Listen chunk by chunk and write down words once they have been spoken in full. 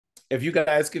If you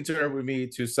guys can turn with me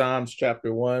to Psalms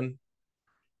chapter 1,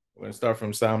 we're going to start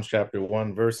from Psalms chapter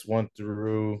 1, verse 1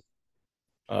 through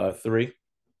 3.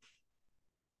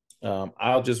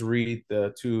 I'll just read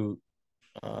the two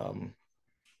um,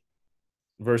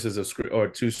 verses of script or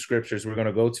two scriptures we're going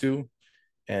to go to,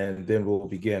 and then we'll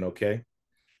begin, okay?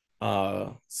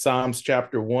 Psalms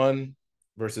chapter 1,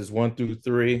 verses 1 through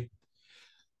 3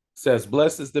 says,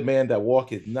 Blessed is the man that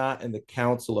walketh not in the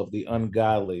counsel of the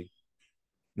ungodly,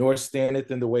 nor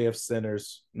standeth in the way of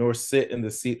sinners, nor sit in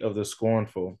the seat of the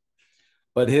scornful.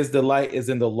 But his delight is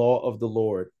in the law of the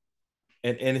Lord,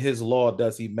 and in his law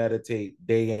does he meditate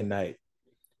day and night.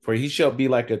 For he shall be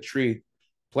like a tree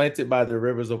planted by the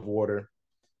rivers of water,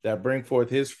 that bring forth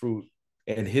his fruit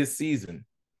in his season.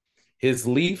 His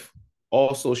leaf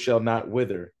also shall not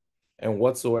wither, and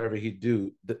whatsoever he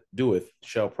doeth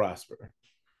shall prosper.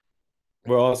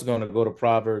 We're also going to go to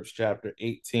Proverbs chapter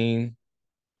 18.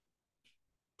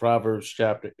 Proverbs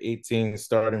chapter 18,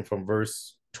 starting from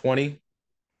verse 20.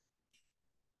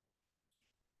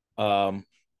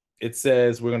 It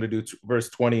says, we're going to do verse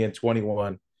 20 and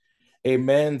 21. A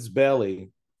man's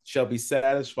belly shall be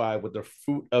satisfied with the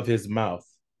fruit of his mouth,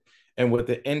 and with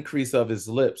the increase of his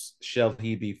lips shall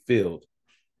he be filled.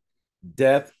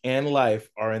 Death and life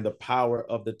are in the power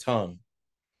of the tongue,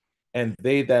 and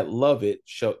they that love it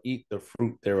shall eat the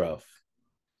fruit thereof.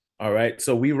 All right.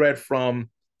 So we read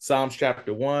from Psalms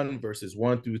chapter 1, verses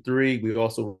 1 through 3. We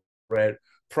also read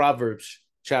Proverbs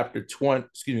chapter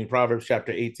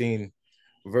 18,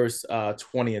 verse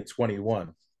 20 and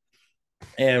 21.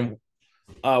 And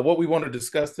what we want to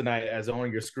discuss tonight, as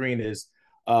on your screen, is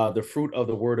the fruit of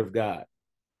the Word of God.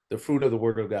 The fruit of the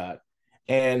Word of God.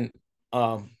 And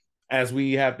as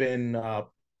we have been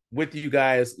with you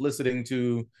guys listening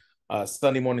to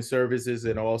Sunday morning services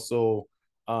and also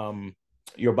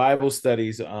your Bible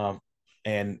studies,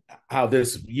 and how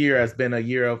this year has been a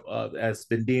year of has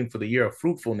been deemed for the year of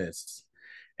fruitfulness,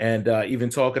 and even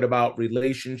talking about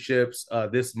relationships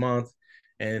this month,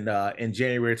 and in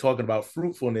January talking about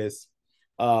fruitfulness.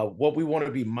 What we want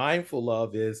to be mindful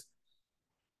of is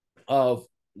of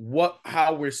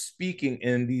how we're speaking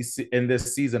in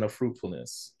this season of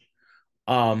fruitfulness.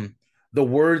 The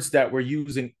words that we're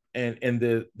using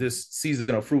in this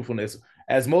season of fruitfulness,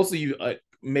 as most of you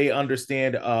may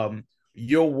understand,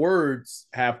 your words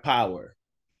have power.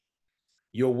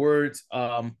 Your words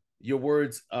are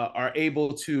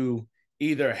able to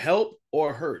either help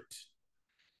or hurt,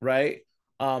 right?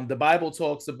 The Bible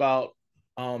talks about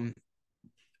the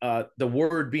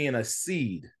word being a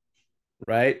seed,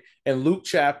 right? In Luke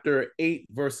chapter 8,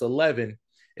 verse 11,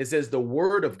 it says the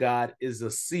word of God is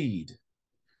a seed,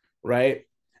 right?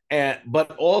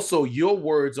 But also your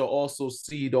words are also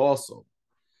seed also.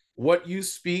 What you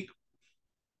speak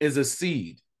is a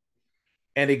seed,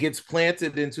 and it gets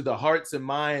planted into the hearts and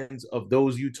minds of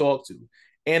those you talk to.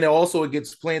 And also it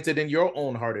gets planted in your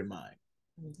own heart and mind,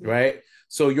 right?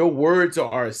 So your words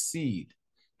are a seed.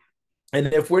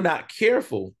 And if we're not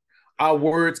careful, our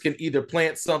words can either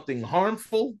plant something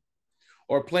harmful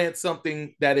or plant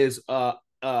something that is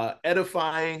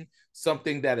edifying,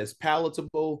 something that is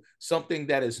palatable, something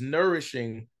that is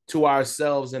nourishing to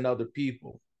ourselves and other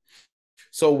people.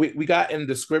 So we got in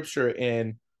the scripture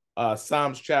in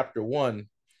Psalms chapter 1,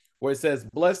 where it says,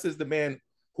 Blessed is the man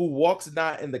who walks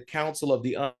not in the counsel of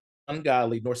the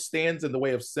ungodly, nor stands in the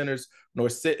way of sinners, nor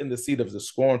sit in the seat of the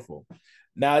scornful.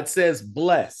 Now it says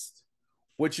blessed,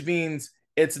 which means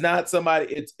it's not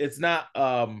somebody, it's not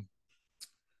the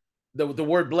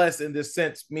word blessed in this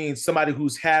sense means somebody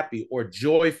who's happy or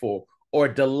joyful or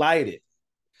delighted.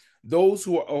 Those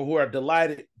who are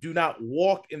delighted do not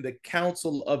walk in the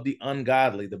counsel of the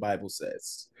ungodly, the Bible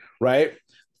says, right?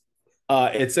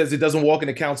 It says it doesn't walk in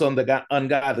the counsel of the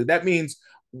ungodly. That means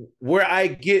where I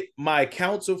get my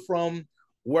counsel from,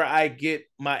 where I get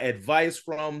my advice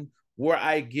from, where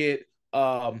I get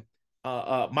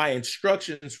my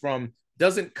instructions from,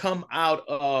 doesn't come out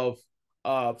of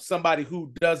somebody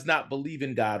who does not believe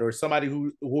in God or somebody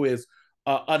who is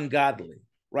ungodly,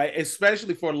 right?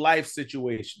 Especially for life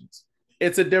situations.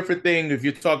 It's a different thing if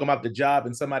you're talking about the job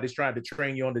and somebody's trying to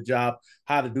train you on the job,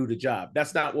 how to do the job.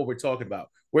 That's not what we're talking about.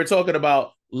 We're talking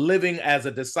about living as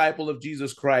a disciple of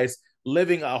Jesus Christ,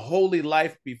 living a holy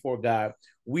life before God.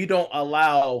 We don't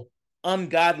allow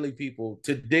ungodly people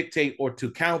to dictate or to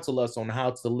counsel us on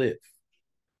how to live,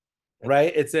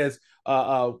 right? It says,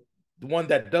 the one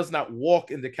that does not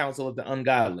walk in the counsel of the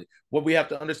ungodly. What we have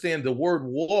to understand, the word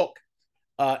walk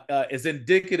is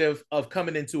indicative of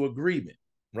coming into agreement,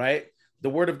 right? The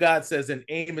word of God says in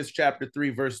Amos chapter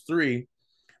 3, verse 3,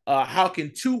 how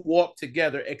can two walk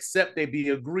together except they be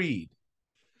agreed?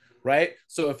 right?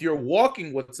 So if you're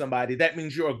walking with somebody, that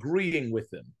means you're agreeing with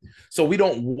them. So we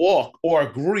don't walk or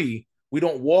agree. We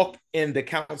don't walk in the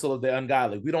counsel of the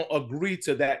ungodly. We don't agree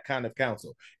to that kind of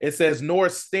counsel. It says, nor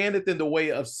standeth in the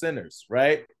way of sinners,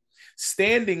 right?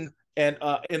 Standing and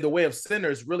in the way of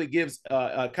sinners really gives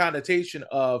a connotation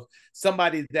of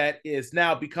somebody that is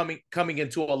now coming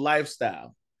into a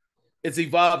lifestyle. It's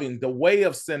evolving. The way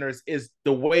of sinners is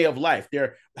the way of life.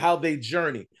 They're how they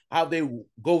journey, how they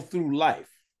go through life,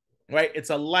 right? It's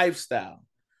a lifestyle.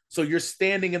 So you're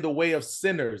standing in the way of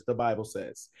sinners, the Bible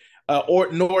says,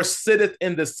 or nor sitteth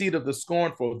in the seat of the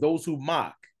scornful, those who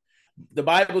mock. The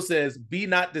Bible says, "Be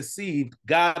not deceived;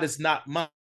 God is not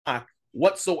mocked.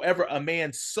 Whatsoever a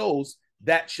man sows,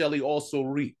 that shall he also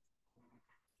reap."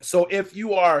 So if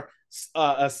you are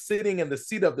sitting in the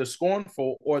seat of the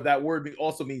scornful, or that word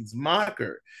also means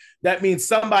mocker, that means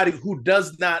somebody who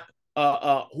does not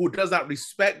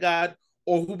respect God,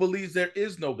 or who believes there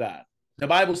is no God. The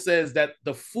Bible says that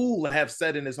the fool have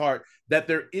said in his heart that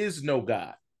there is no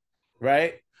God,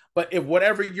 right? But if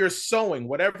whatever you're sowing,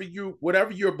 whatever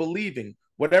you're believing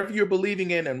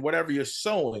in, and whatever you're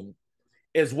sowing,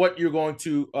 is what you're going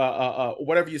to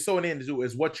whatever you're sowing into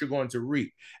is what you're going to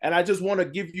reap. And I just want to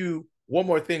give you one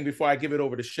more thing before I give it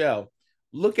over to Shell.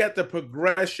 Look at the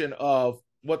progression of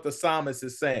what the psalmist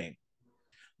is saying.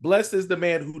 Blessed is the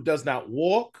man who does not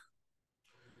walk,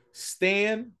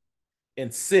 stand,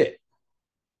 and sit.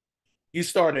 You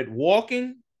started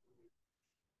walking,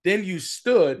 then you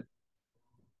stood,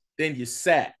 then you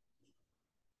sat,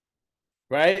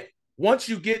 right? Once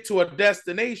you get to a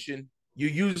destination, you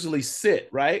usually sit,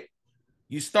 right?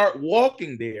 You start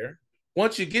walking there.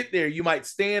 Once you get there, you might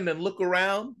stand and look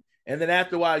around, and then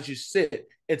afterwards you sit.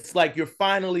 It's like you're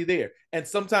finally there. And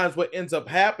sometimes what ends up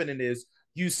happening is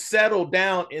you settle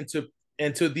down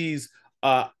into these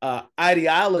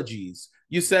ideologies.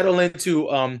 You settle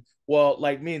into well,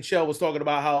 like me and Shell was talking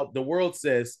about how the world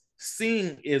says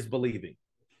seeing is believing,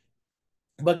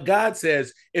 but God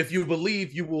says if you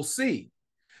believe, you will see.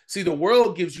 See, the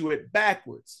world gives you it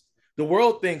backwards. The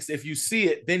world thinks if you see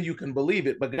it, then you can believe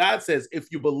it. But God says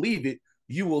if you believe it,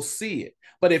 you will see it.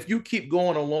 But if you keep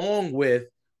going along with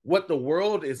what the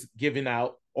world is giving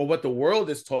out, or what the world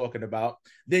is talking about,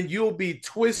 then you'll be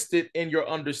twisted in your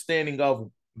understanding of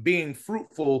being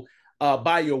fruitful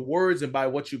by your words and by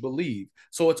what you believe.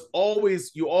 So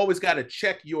you always got to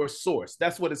check your source.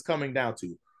 That's what it's coming down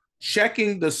to.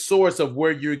 Checking the source of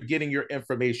where you're getting your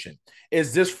information.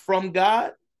 Is this from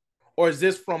God? Or is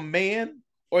this from man?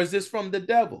 Or is this from the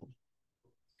devil?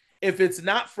 If it's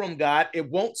not from God, it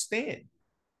won't stand.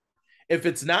 If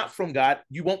it's not from God,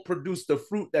 you won't produce the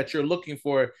fruit that you're looking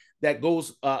for, that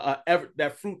goes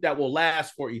that fruit that will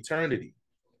last for eternity.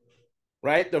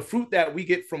 Right? The fruit that we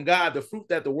get from God, the fruit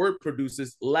that the word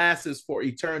produces, lasts for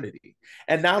eternity.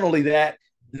 And not only that,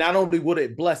 not only would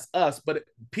it bless us, but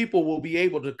people will be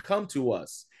able to come to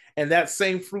us. And that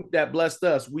same fruit that blessed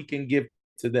us, we can give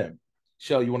to them.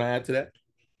 Shell, you want to add to that?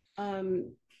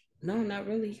 Um, no, not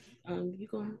really. You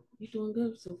doing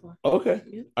good so far. Okay.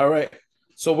 Yeah. All right.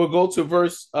 So we'll go to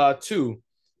verse 2.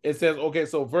 It says, okay,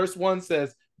 so verse 1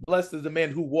 says, blessed is the man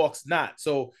who walks not.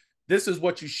 So this is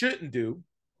what you shouldn't do,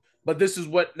 but this is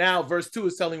what now verse 2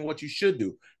 is telling you what you should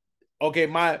do. Okay,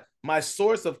 my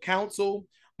source of counsel,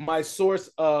 my source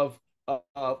of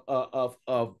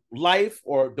life,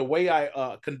 or the way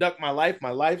I conduct my life,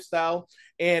 my lifestyle,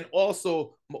 and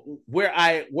also where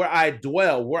I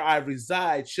dwell, where I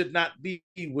reside, should not be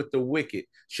with the wicked,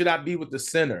 should not be with the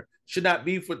sinner, should not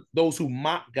be for those who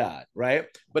mock God, right?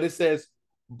 But it says,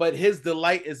 but his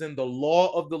delight is in the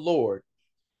law of the Lord,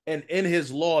 and in his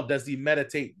law does he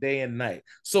meditate day and night.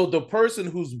 So the person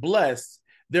who's blessed,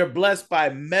 they're blessed by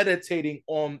meditating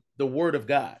on the word of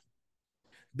God.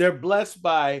 They're blessed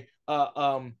by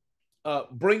getting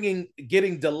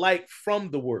delight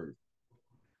from the word.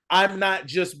 I'm not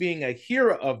just being a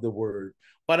hearer of the word,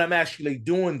 but I'm actually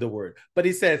doing the word. But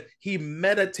he says he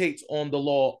meditates on the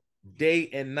law day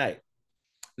and night.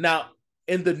 Now,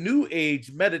 in the new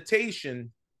age,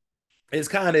 meditation is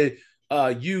kind of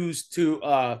used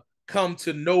to come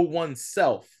to know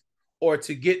oneself, or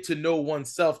to get to know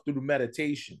oneself through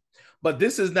meditation. But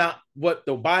this is not what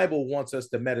the Bible wants us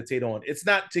to meditate on. It's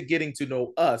not to getting to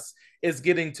know us, it's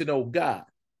getting to know God,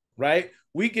 right?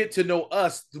 We get to know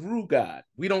us through God.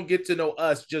 We don't get to know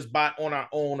us just by on our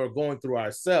own or going through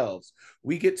ourselves.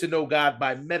 We get to know God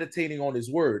by meditating on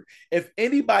his word. If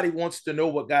anybody wants to know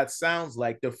what God sounds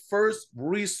like, the first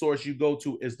resource you go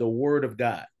to is the word of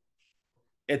God.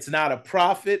 It's not a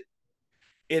prophet.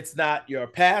 It's not your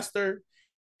pastor.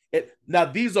 Now,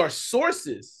 these are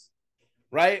sources,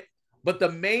 right? But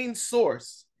the main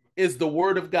source is the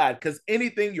word of God. Because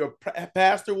anything your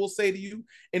pastor will say to you,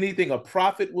 anything a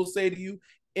prophet will say to you,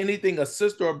 anything a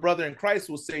sister or brother in Christ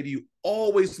will say to you,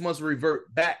 always must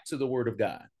revert back to the word of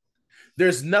God.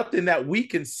 There's nothing that we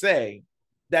can say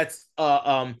that's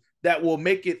that will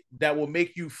make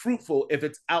you fruitful if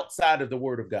it's outside of the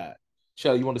word of God.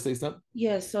 Shell, you want to say something?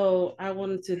 Yeah, so I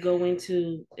wanted to go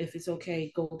into, if it's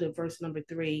okay, go to verse number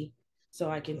 3 so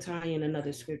I can tie in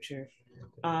another scripture.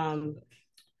 Um,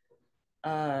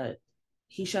 uh,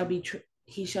 he shall be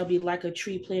like a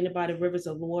tree planted by the rivers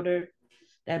of water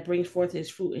that brings forth his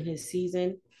fruit in his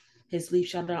season. His leaf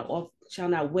shall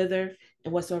not wither,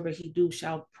 and whatsoever he do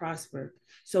shall prosper.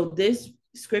 So this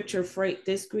scripture,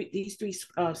 these three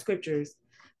scriptures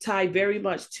tie very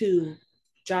much to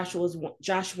Joshua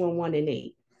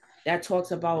 1:8. That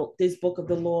talks about this book of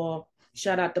the law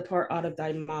shall not depart out of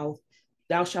thy mouth.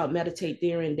 Thou shalt meditate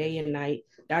therein day and night.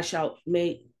 Thou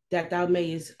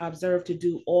mayest observe to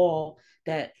do all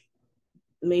that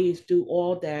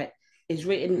is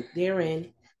written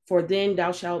therein, for then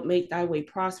thou shalt make thy way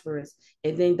prosperous,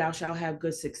 and then thou shalt have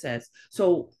good success.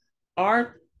 So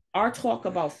our our talk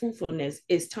about fruitfulness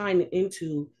is tying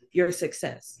into your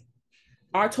success.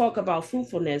 Our talk about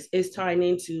fruitfulness is tying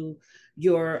into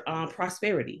your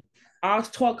prosperity. Our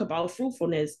talk about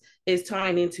fruitfulness is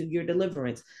tying into your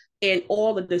deliverance. And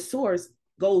all of the source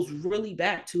goes really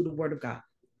back to the word of God.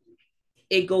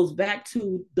 It goes back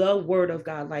to the word of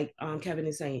God, like Kevin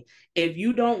is saying. If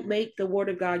you don't make the word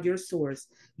of God your source,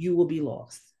 you will be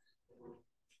lost.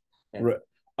 Right.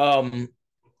 That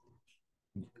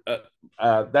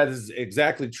is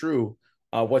exactly true.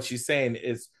 What she's saying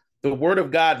is the word of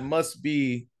God must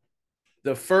be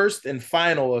the first and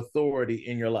final authority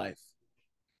in your life.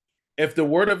 If the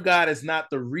word of God is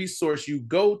not the resource you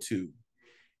go to,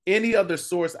 any other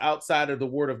source outside of the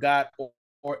word of God,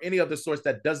 or any other source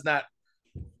that does not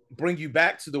bring you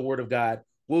back to the word of God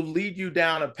will lead you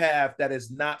down a path that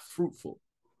is not fruitful.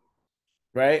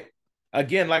 Right?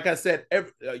 Again, like I said,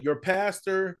 your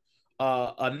pastor,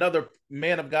 another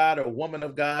man of God or woman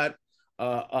of God,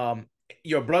 uh, um,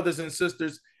 your brothers and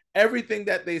sisters, everything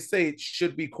that they say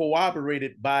should be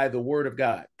corroborated by the word of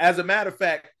God. As a matter of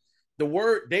fact, the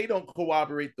word, they don't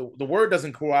corroborate, the word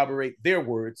doesn't corroborate their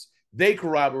words, they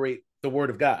corroborate the word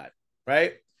of God,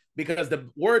 right? Because the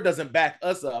word doesn't back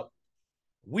us up.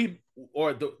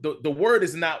 The word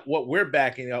is not what we're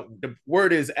backing up. The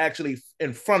word is actually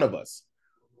in front of us.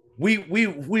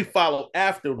 We follow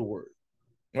after the word,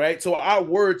 right? So our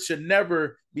word should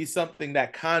never be something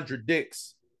that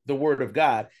contradicts the word of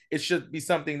God. It should be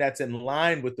something that's in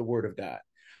line with the word of God.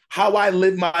 How I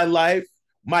live my life,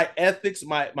 my ethics,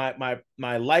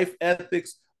 my life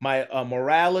ethics, my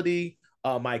morality,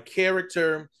 my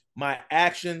character, my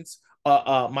actions,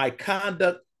 my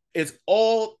conduct is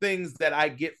all things that I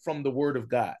get from the word of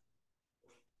God.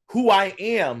 Who I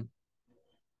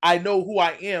know who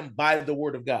I am by the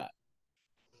word of God.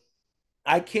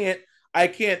 I can't I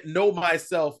can't know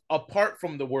myself apart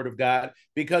from the word of God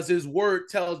because his word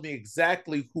tells me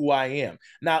exactly who I am.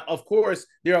 Now, of course,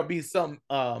 there'll be some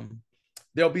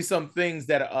things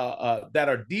that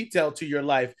are detailed to your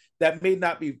life that may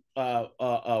not be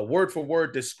word for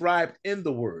word described in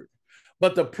the word,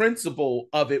 but the principle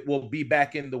of it will be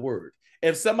back in the word.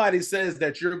 If somebody says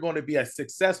that you're going to be a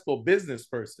successful business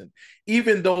person,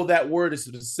 even though that word is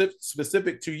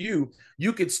specific to you,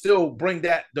 you could still bring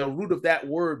the root of that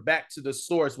word back to the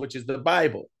source, which is the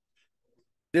Bible.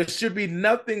 There should be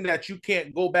nothing that you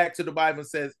can't go back to the Bible and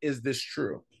says, is this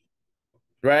true?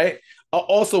 Right?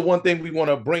 Also, one thing we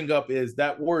want to bring up is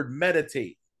that word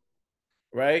meditate,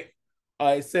 right?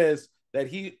 It says that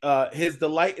his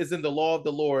delight is in the law of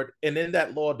the Lord, and in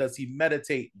that law does he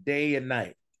meditate day and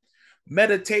night.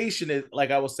 Meditation is, like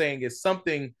I was saying, is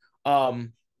something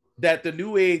that the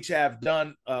new age have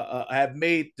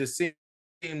made to seem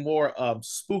more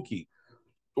spooky,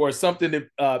 or something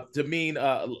to mean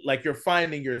like you're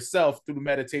finding yourself through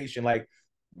meditation, like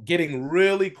getting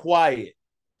really quiet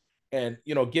and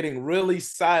getting really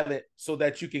silent so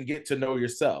that you can get to know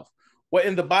yourself. Well,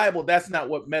 in the Bible, that's not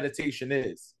what meditation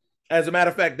is. As a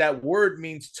matter of fact, that word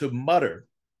means to mutter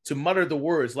the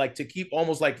words, like to keep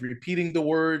almost like repeating the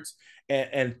words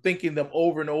and thinking them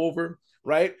over and over,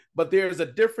 right? But there's a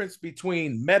difference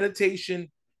between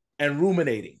meditation and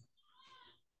ruminating,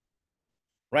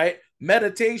 right?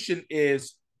 Meditation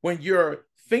is when you're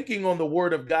thinking on the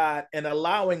word of God and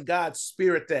allowing God's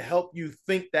spirit to help you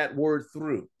think that word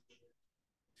through.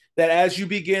 That as you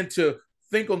begin to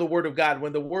think on the word of God,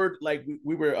 when the word, like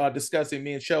we were discussing,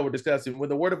 me and Shell were discussing, when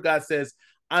the word of God says,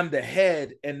 I'm the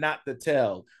head and not the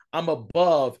tail, I'm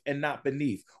above and not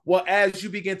beneath. Well, as you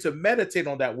begin to meditate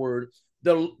on that word,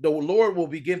 the Lord will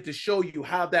begin to show you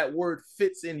how that word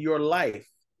fits in your life,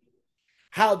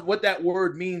 what that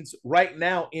word means right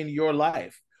now in your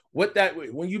life.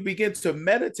 When you begin to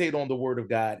meditate on the word of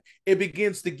God, it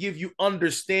begins to give you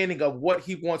understanding of what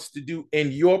he wants to do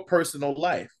in your personal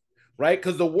life, right?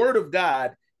 Because the word of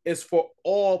God is for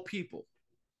all people.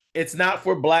 It's not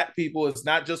for black people. It's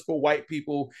not just for white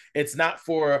people. It's not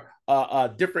for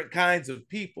different kinds of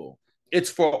people. It's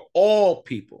for all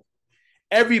people.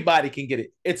 Everybody can get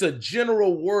it. It's a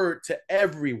general word to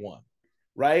everyone,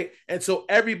 right? And so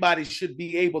everybody should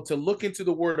be able to look into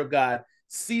the word of God,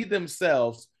 see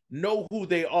themselves, know who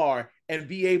they are, and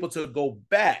be able to go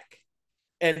back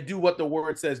and do what the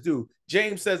word says do.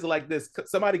 James says it like this.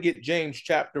 Somebody get James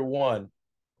chapter 1.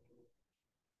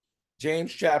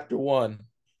 James chapter 1.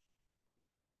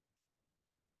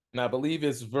 And I believe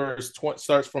it's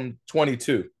starts from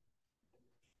 22.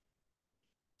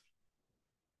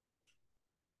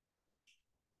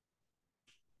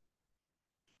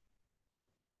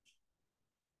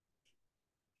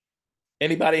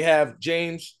 Anybody have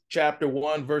James chapter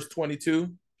 1, verse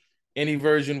 22? Any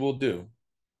version will do.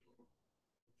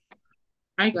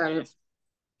 I got it.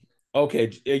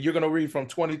 Okay, you're going to read from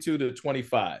 22 to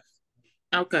 25.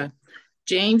 Okay.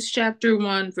 James chapter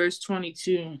 1, verse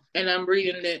 22, and I'm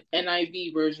reading the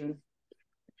NIV version.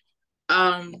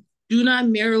 Do not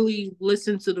merely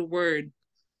listen to the word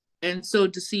and so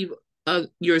deceive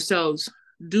yourselves.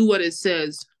 Do what it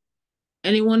says.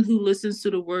 Anyone who listens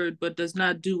to the word but does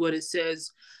not do what it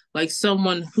says, like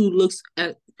someone who looks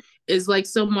at is like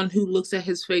someone who looks at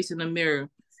his face in a mirror,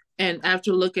 and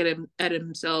after looking at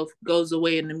himself, goes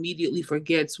away and immediately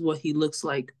forgets what he looks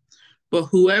like. But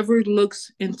whoever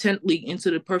looks intently into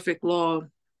the perfect law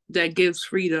that gives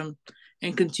freedom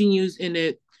and continues in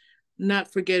it,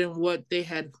 not forgetting what they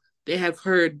have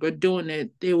heard, but doing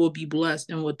it, they will be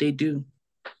blessed in what they do.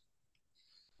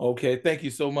 Okay, thank you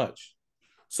so much.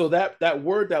 So that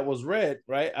word that was read,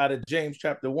 right, out of James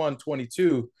chapter 1,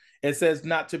 22, it says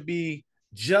not to be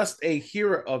just a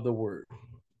hearer of the word.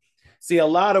 See, a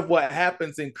lot of what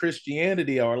happens in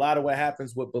Christianity, or a lot of what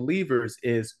happens with believers,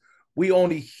 is we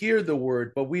only hear the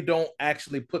word, but we don't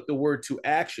actually put the word to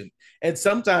action. And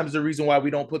sometimes the reason why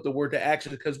we don't put the word to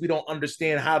action is because we don't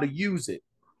understand how to use it,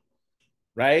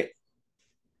 right?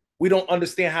 We don't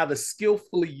understand how to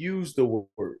skillfully use the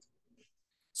word.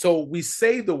 So we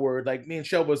say the word, like me and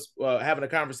Shell was having a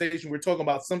conversation. We're talking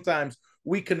about sometimes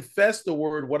we confess the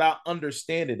word without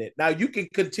understanding it. Now, you can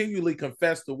continually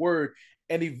confess the word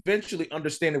and eventually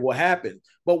understanding what happened.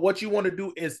 But what you want to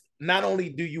do is not only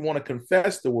do you want to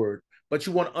confess the word, but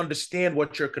you want to understand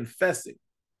what you're confessing,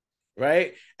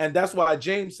 right? And that's why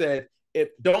James said, if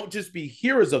don't just be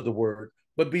hearers of the word,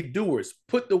 but be doers.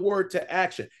 Put the word to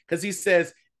action. Because he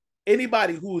says,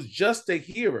 anybody who is just a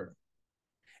hearer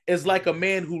is like a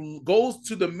man who goes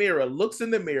to the mirror, looks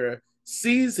in the mirror,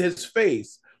 sees his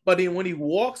face, but then when he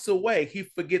walks away, he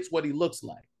forgets what he looks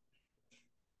like.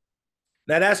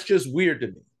 Now, that's just weird to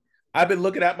me. I've been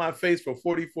looking at my face for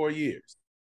 44 years.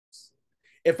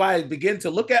 If I begin to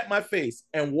look at my face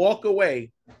and walk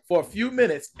away for a few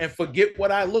minutes and forget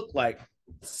what I look like,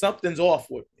 something's off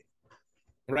with me,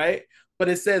 right? But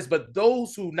it says, but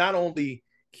those who not only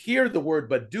hear the word,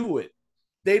 but do it,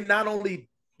 they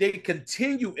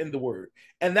continue in the word.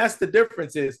 And that's the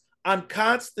difference is I'm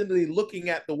constantly looking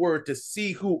at the word to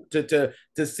see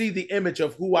to see the image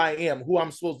of who I am, who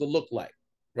I'm supposed to look like,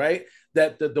 right?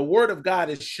 That the word of God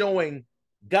is showing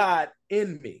God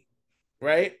in me,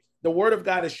 right? The word of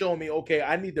God is showing me, okay,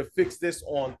 I need to fix this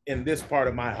in this part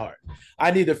of my heart. I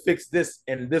need to fix this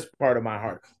in this part of my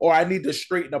heart, or I need to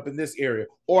straighten up in this area,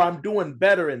 or I'm doing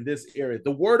better in this area. The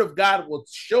word of God will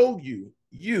show you,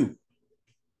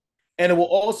 and it will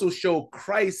also show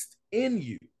Christ in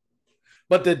you.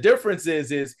 But the difference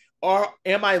is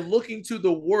am I looking to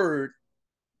the word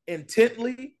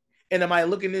intently, and am I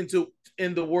looking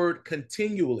in the word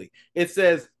continually? It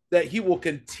says that he will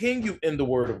continue in the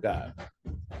word of God.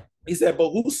 He said, but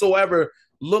whosoever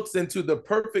looks into the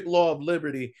perfect law of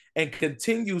liberty and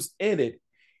continues in it,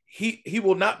 he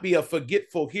will not be a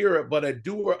forgetful hearer, but a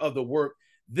doer of the work.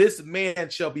 This man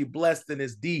shall be blessed in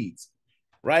his deeds,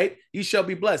 right? He shall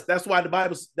be blessed. That's why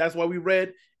that's why we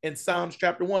read in Psalms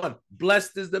chapter 1,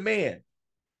 blessed is the man,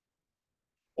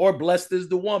 or blessed is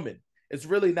the woman. It's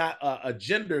really not a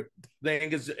gender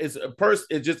thing. It's a person.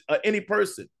 It's just any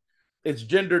person. It's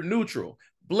gender neutral.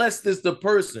 Blessed is the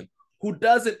person who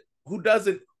doesn't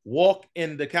walk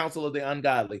in the counsel of the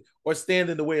ungodly, or stand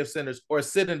in the way of sinners, or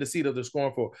sit in the seat of the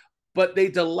scornful, but they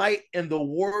delight in the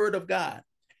word of God.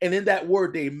 And in that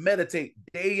word, they meditate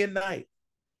day and night.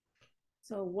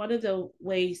 So one of the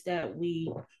ways that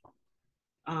we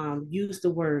use the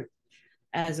word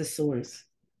as a source,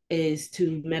 is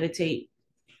to meditate.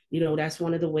 That's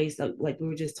one of the ways that, like we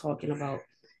were just talking about.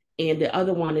 And the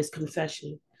other one is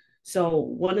confession. So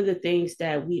one of the things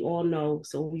that we all know,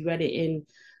 so we read it in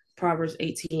Proverbs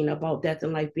 18 about death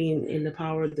and life being in the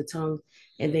power of the tongue,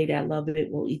 and they that love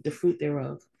it will eat the fruit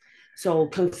thereof. So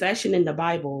confession in the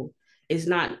Bible is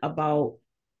not about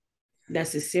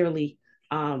necessarily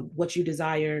what you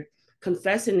desire.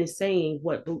 Confessing is saying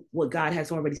what God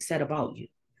has already said about you.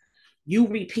 You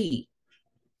repeat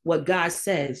what God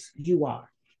says you are.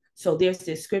 So there's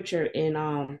this scripture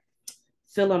in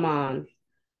Philemon,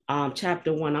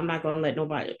 chapter 1. I'm not going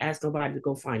to ask nobody to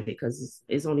go find it because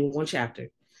it's only one chapter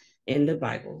in the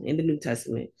Bible, in the New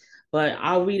Testament. But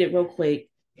I'll read it real quick.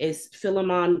 It's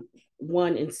Philemon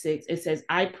 1:6. It says,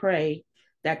 I pray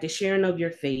that the sharing of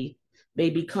your faith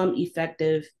may become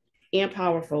effective and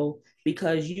powerful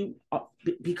because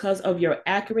of your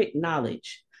accurate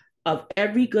knowledge of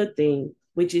every good thing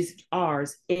which is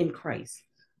ours in Christ.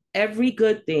 Every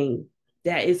good thing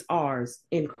that is ours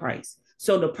in Christ.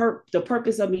 So the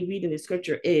purpose of me reading the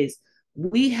scripture is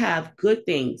we have good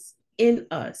things in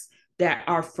us that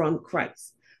are from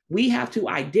Christ. We have to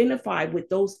identify with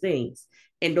those things,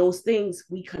 and those things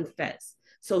we confess.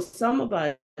 So some of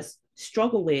us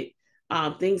struggle with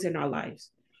things in our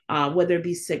lives, whether it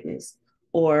be sickness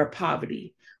or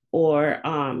poverty or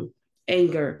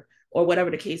anger or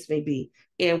whatever the case may be.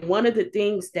 And one of the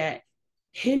things that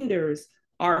hinders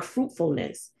our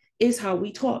fruitfulness is how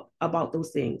we talk about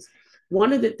those things.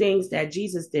 One of the things that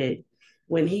Jesus did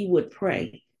when he would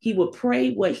pray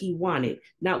what he wanted,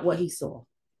 not what he saw.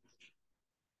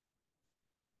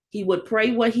 He would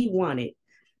pray what he wanted,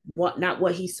 not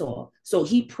what he saw. So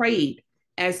he prayed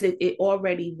as if it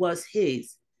already was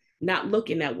his, not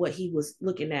looking at what he was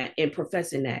looking at and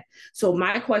professing that. So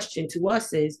my question to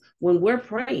us is, when we're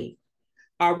praying,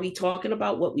 are we talking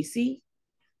about what we see?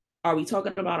 Are we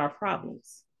talking about our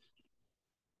problems?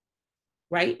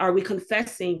 Right? Are we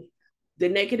confessing the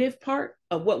negative part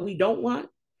of what we don't want?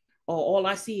 Or all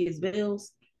I see is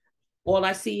bills? All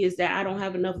I see is that I don't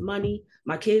have enough money.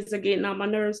 My kids are getting on my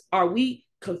nerves. Are we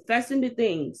confessing the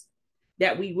things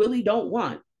that we really don't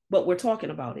want, but we're talking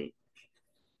about it?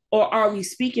 Or are we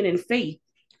speaking in faith,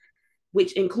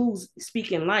 which includes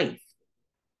speaking life?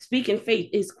 Speaking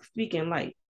faith is speaking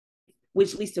life,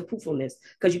 which leads to fruitfulness,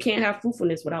 because you can't have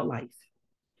fruitfulness without life.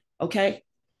 Okay?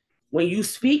 When you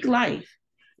speak life,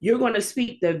 you're going to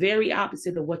speak the very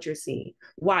opposite of what you're seeing.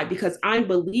 Why? Because I'm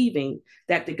believing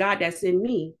that the God that's in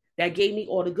me, that gave me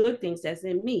all the good things that's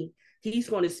in me, he's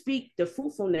going to speak the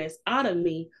fruitfulness out of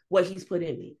me, what he's put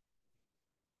in me.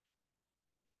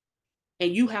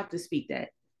 And you have to speak that.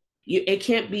 It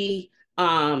can't be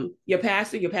your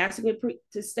pastor can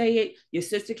to say it, your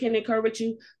sister can encourage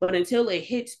you, but until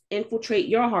it infiltrate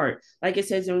your heart, like it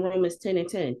says in Romans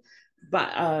 10:10.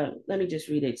 But let me just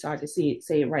read it so I can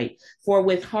say it right. For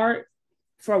with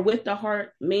the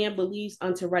heart man believes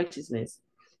unto righteousness,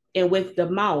 and with the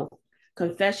mouth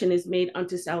confession is made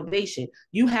unto salvation.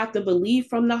 You have to believe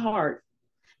from the heart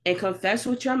and confess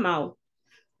with your mouth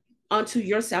unto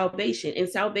your salvation. And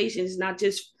salvation is not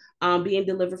just being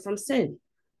delivered from sin.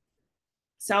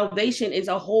 Salvation is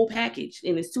a whole package,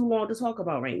 and it's too long to talk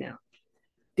about right now.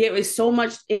 There is so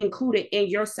much included in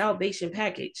your salvation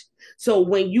package. So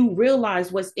when you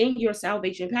realize what's in your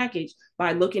salvation package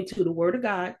by looking to the word of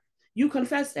God, you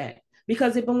confess that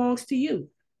because it belongs to you.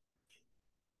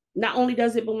 Not only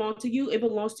does it belong to you, it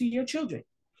belongs to your children.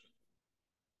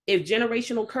 If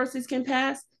generational curses can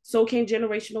pass, so can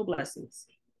generational blessings.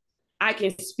 I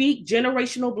can speak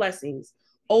generational blessings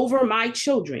over my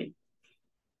children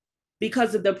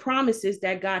because of the promises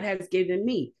that God has given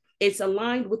me. It's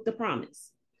aligned with the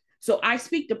promise. So I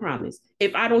speak the promise.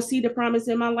 If I don't see the promise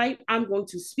in my life, I'm going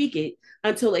to speak it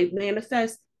until it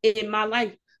manifests in my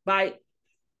life by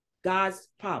God's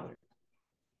power.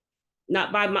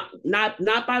 Not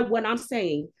by what I'm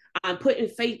saying. I'm putting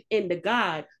faith in the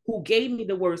God who gave me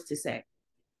the words to say.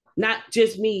 Not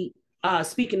just me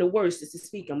speaking the words just to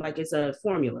speak them like it's a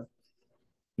formula.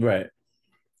 Right.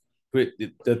 But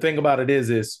the thing about it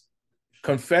is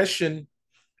confession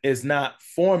is not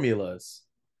formulas.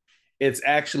 It's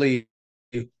actually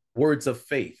words of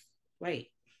faith. Right.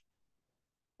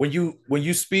 When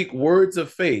you speak words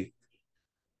of faith,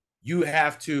 you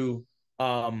have to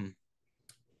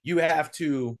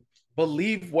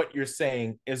believe what you're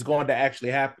saying is going to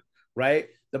actually happen, right?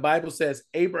 The Bible says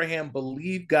Abraham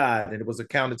believed God and it was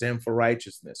accounted to him for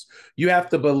righteousness. You have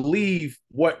to believe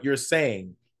what you're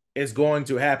saying is going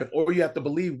to happen, or you have to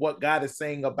believe what God is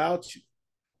saying about you,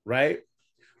 right?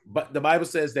 But the Bible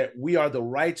says that we are the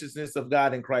righteousness of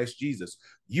God in Christ Jesus.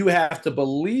 You have to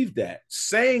believe that.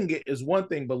 Saying it is one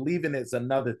thing, believing it's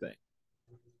another thing.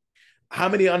 How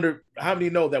many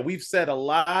know that we've said a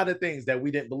lot of things that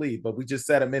we didn't believe, but we just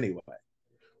said them anyway?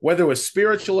 Whether it was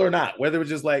spiritual or not, whether it was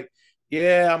just like,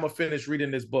 yeah, I'm gonna finish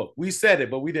reading this book. We said it,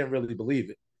 but we didn't really believe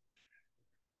it.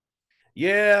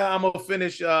 Yeah, I'm gonna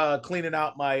finish cleaning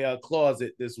out my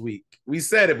closet this week. We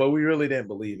said it, but we really didn't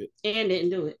believe it. And didn't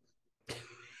do it.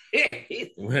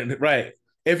 Right.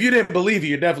 If you didn't believe it,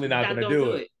 you're definitely not gonna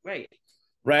do it. Right.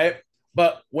 Right.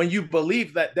 But when you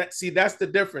believe that that's the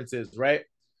difference is, right?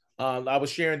 I was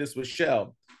sharing this with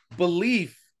Shell.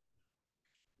 Belief,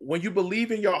 when you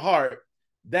believe in your heart,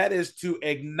 that is to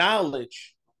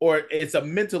acknowledge, or it's a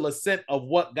mental assent of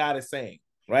what God is saying,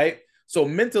 right? So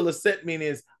mental assent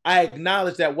means I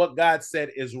acknowledge that what God said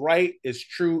is right, is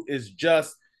true, is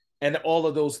just, and all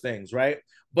of those things, right?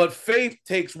 But faith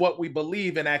takes what we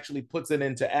believe and actually puts it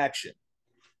into action.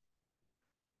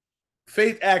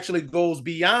 Faith actually goes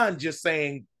beyond just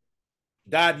saying,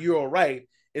 God, you're all right.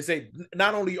 It say,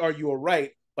 not only are you all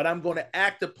right, but I'm going to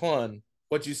act upon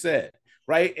what you said,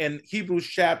 right? In Hebrews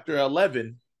chapter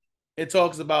 11, it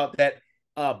talks about that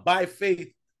by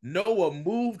faith, Noah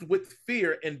moved with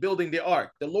fear in building the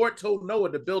ark. The Lord told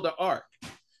Noah to build an ark.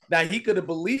 Now, he could have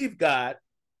believed God,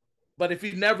 but if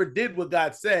he never did what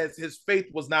God says, his faith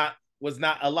was not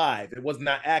alive. It was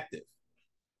not active,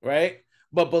 right?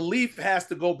 But belief has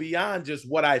to go beyond just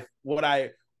what I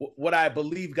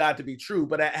believe God to be true,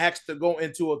 but it has to go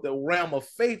into the realm of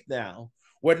faith now,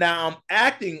 where now I'm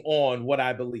acting on what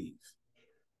I believe.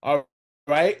 All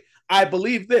right, I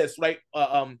believe this, right?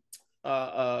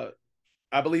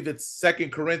 I believe it's 2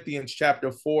 Corinthians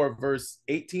chapter 4, verse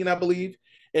 18, I believe.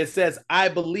 It says, I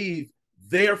believe,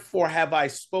 therefore have I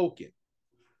spoken.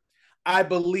 I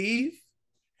believe,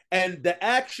 and the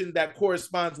action that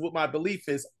corresponds with my belief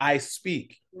is I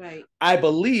speak. Right. I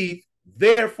believe,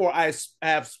 therefore I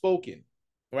have spoken,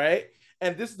 right?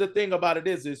 And this is the thing about it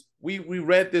is we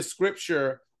read this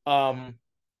scripture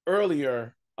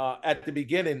earlier at the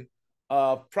beginning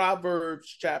of Proverbs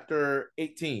chapter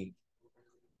 18.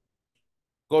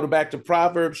 Go back to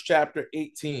Proverbs chapter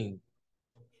 18.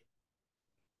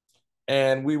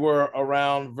 And we were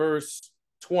around verse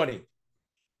 20,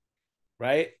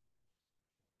 right?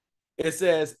 It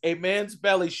says, a man's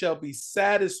belly shall be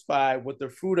satisfied with the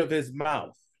fruit of his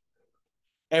mouth,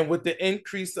 and with the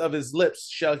increase of his lips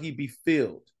shall he be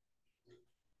filled,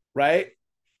 right?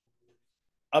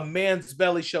 A man's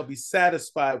belly shall be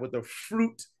satisfied with the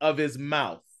fruit of his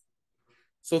mouth.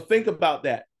 So think about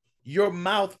that. Your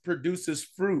mouth produces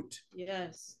fruit.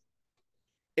 Yes.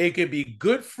 It can be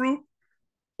good fruit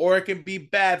or it can be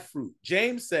bad fruit.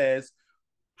 James says,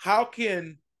 how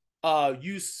can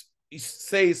you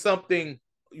say something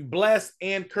blessed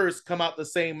and cursed come out the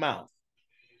same mouth?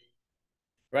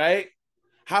 Right?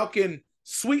 How can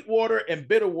sweet water and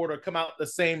bitter water come out the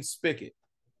same spigot?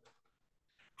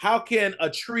 How can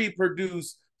a tree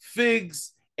produce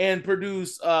figs and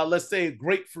produce, let's say,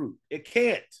 grapefruit? It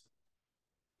can't.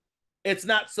 It's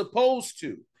not supposed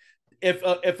to.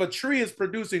 If a tree is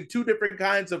producing two different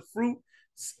kinds of fruit,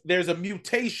 there's a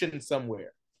mutation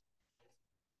somewhere,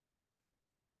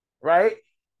 right?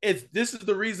 This is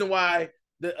the reason why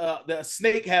the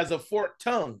snake has a forked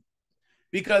tongue,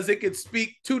 because it can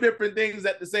speak two different things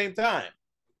at the same time,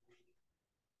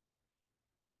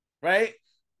 right?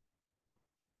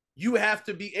 You have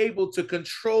to be able to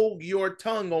control your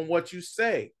tongue on what you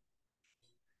say.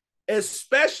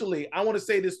 Especially, I want to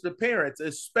say this to parents,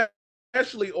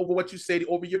 especially over what you say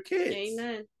over your kids.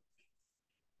 Amen.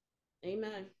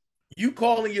 Amen. You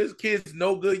calling your kids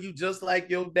no good, you just like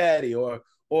your daddy, or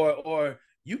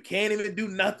you can't even do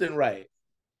nothing right.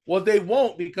 Well, they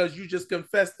won't, because you just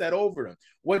confessed that over them.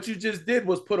 What you just did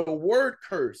was put a word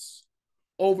curse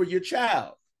over your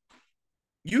child.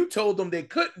 You told them they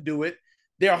couldn't do it.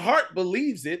 Their heart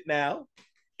believes it now.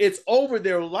 It's over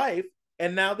their life,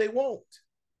 and now they won't.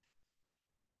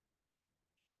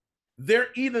 They're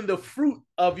eating the fruit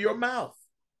of your mouth.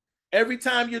 Every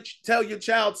time you tell your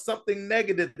child something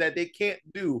negative that they can't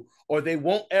do or they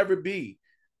won't ever be,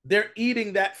 they're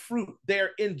eating that fruit.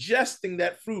 They're ingesting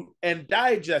that fruit and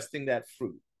digesting that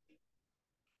fruit.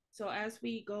 So as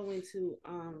we go into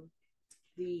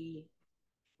the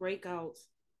breakouts,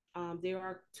 there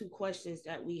are two questions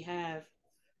that we have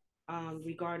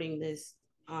regarding this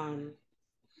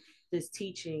this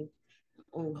teaching.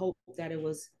 I hope that it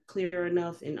was clear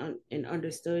enough and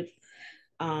understood.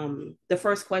 The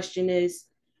first question is,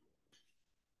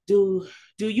 do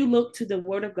you look to the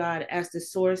Word of God as the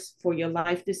source for your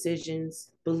life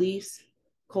decisions, beliefs,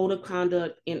 code of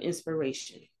conduct, and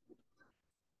inspiration?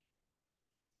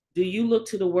 Do you look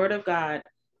to the word of God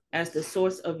as the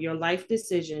source of your life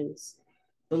decisions,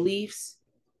 beliefs,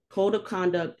 code of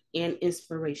conduct, and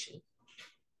inspiration?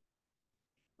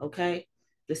 Okay.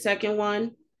 The second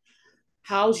one,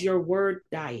 how's your word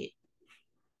diet?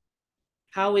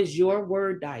 How is your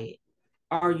word diet?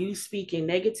 Are you speaking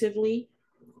negatively?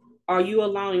 Are you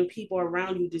allowing people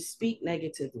around you to speak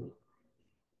negatively?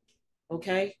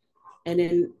 Okay. And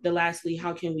then lastly,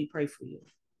 how can we pray for you?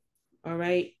 All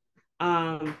right.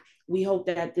 We hope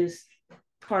that this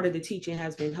part of the teaching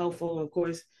has been helpful. Of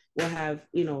course, we'll have,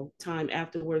 time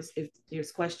afterwards if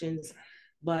there's questions,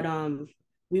 but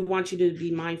we want you to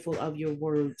be mindful of your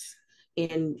words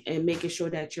and making sure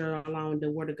that you're allowing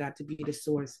the word of God to be the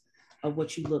source of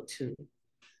what you look to.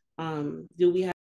 Do we have